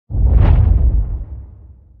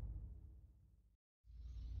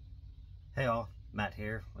Hey all, Matt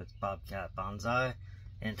here with Bobcat Bonsai,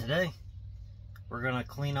 and today we're going to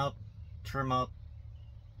clean up, trim up,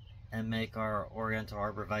 and make our Oriental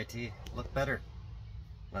Arborvitae look better.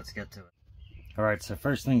 Let's get to it. Alright, so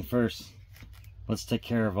first thing first, let's take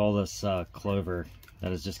care of all this clover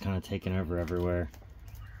that is just kind of taken over everywhere.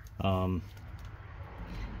 It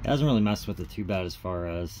hasn't really messed with it too bad as far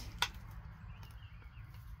as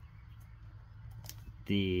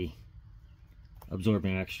the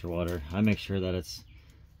absorbing extra water. I make sure that it's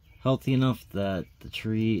healthy enough that the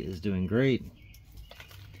tree is doing great.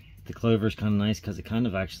 The clover is kind of nice because it kind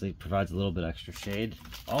of actually provides a little bit extra shade.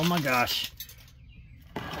 Oh my gosh!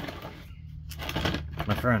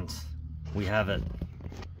 My friends, we have it.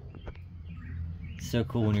 It's so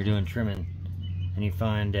cool when you're doing trimming and you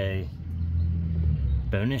find a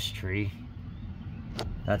bonus tree.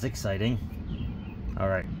 That's exciting.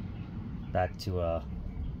 Alright, back to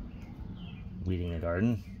weeding the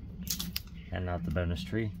garden and not the bonus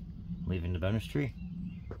tree. Leaving the bonus tree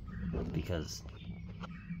because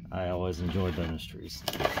I always enjoy bonus trees.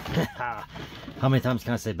 How many times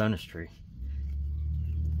can I say bonus tree?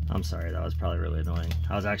 I'm sorry, that was probably really annoying.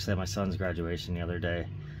 I was actually at my son's graduation the other day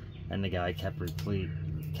and the guy kept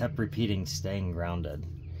repeating staying grounded,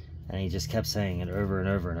 and he just kept saying it over and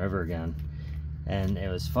over and over again. And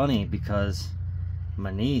it was funny because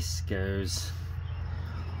my niece goes,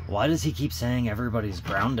 "Why does he keep saying everybody's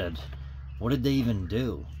grounded? What did they even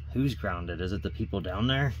do? Who's grounded? Is it the people down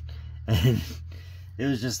there?" And it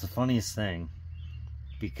was just the funniest thing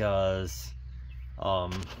because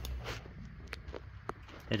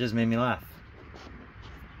it just made me laugh.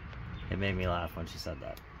 It made me laugh when she said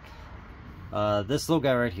that. This little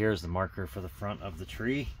guy right here is the marker for the front of the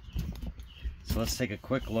tree. So let's take a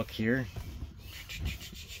quick look here.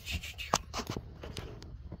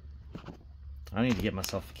 I need to get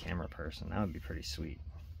myself a camera person. That would be pretty sweet.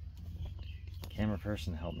 Camera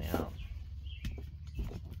person, help me out.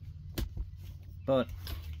 But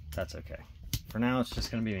that's okay. For now, it's just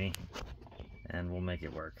going to be me, and we'll make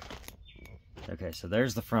it work. Okay, so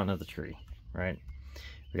there's the front of the tree, right?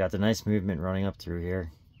 We got the nice movement running up through here.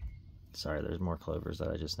 Sorry, there's more clovers that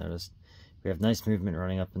I just noticed. We have nice movement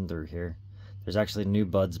running up and through here. There's actually new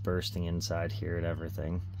buds bursting inside here and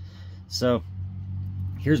everything. So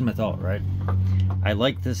here's my thought, right? I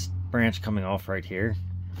like this branch coming off right here,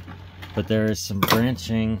 but there is some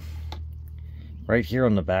branching right here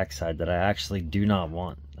on the back side that I actually do not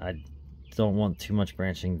want. I don't want too much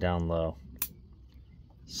branching down low.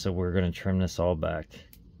 So we're going to trim this all back.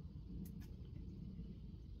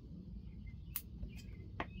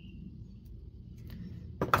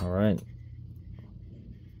 Alright.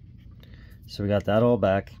 So we got that all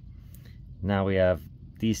back. Now we have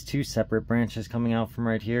these two separate branches coming out from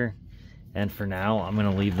right here, and for now I'm going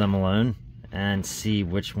to leave them alone and see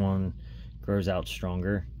which one grows out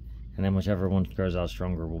stronger, and then whichever one grows out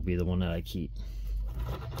stronger will be the one that I keep.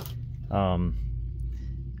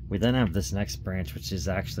 We then have this next branch, which is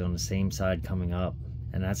actually on the same side coming up,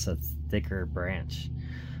 and that's a thicker branch.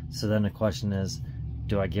 So then the question is,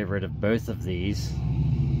 do I get rid of both of these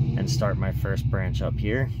and start my first branch up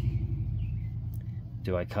here?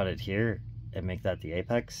 Do I cut it here and make that the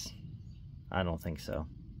apex? I don't think so.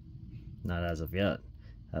 Not as of yet,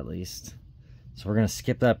 at least. So we're going to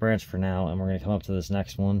skip that branch for now, and we're going to come up to this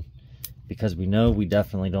next one because we know we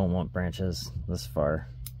definitely don't want branches this far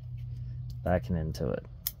backing into it.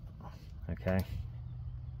 Okay.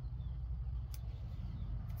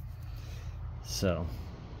 So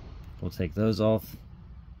we'll take those off.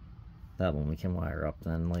 That one we can wire up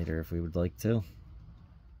then later if we would like to.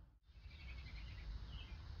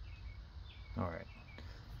 Alright,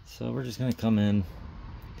 so we're just going to come in and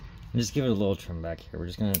just give it a little trim back here. We're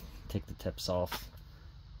just going to take the tips off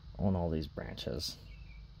on all these branches.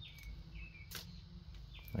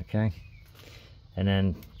 Okay, and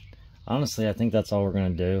then honestly I think that's all we're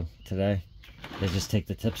going to do today is just take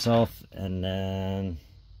the tips off, and then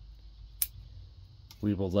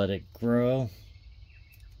we will let it grow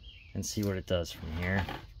and see what it does from here.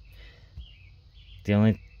 The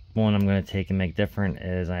only one I'm going to take and make different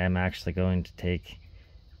is I am actually going to take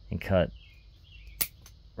and cut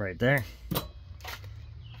right there.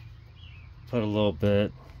 Put a little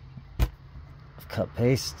bit of cut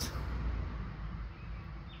paste.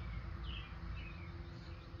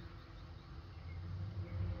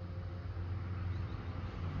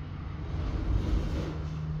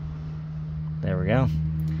 There we go.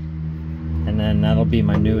 And then that'll be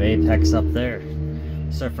my new apex up there.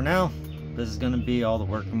 So for now, this is going to be all the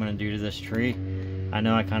work I'm going to do to this tree. I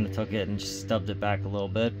know I kind of took it and just stubbed it back a little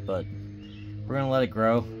bit, but we're going to let it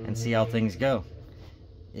grow and see how things go.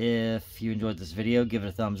 If you enjoyed this video, give it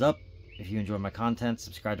a thumbs up. if you enjoy my content,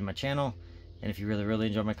 subscribe to my channel. And if you really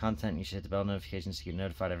enjoy my content, you should hit the bell notifications to get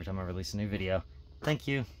notified every time I release a new video. Thank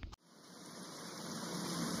you.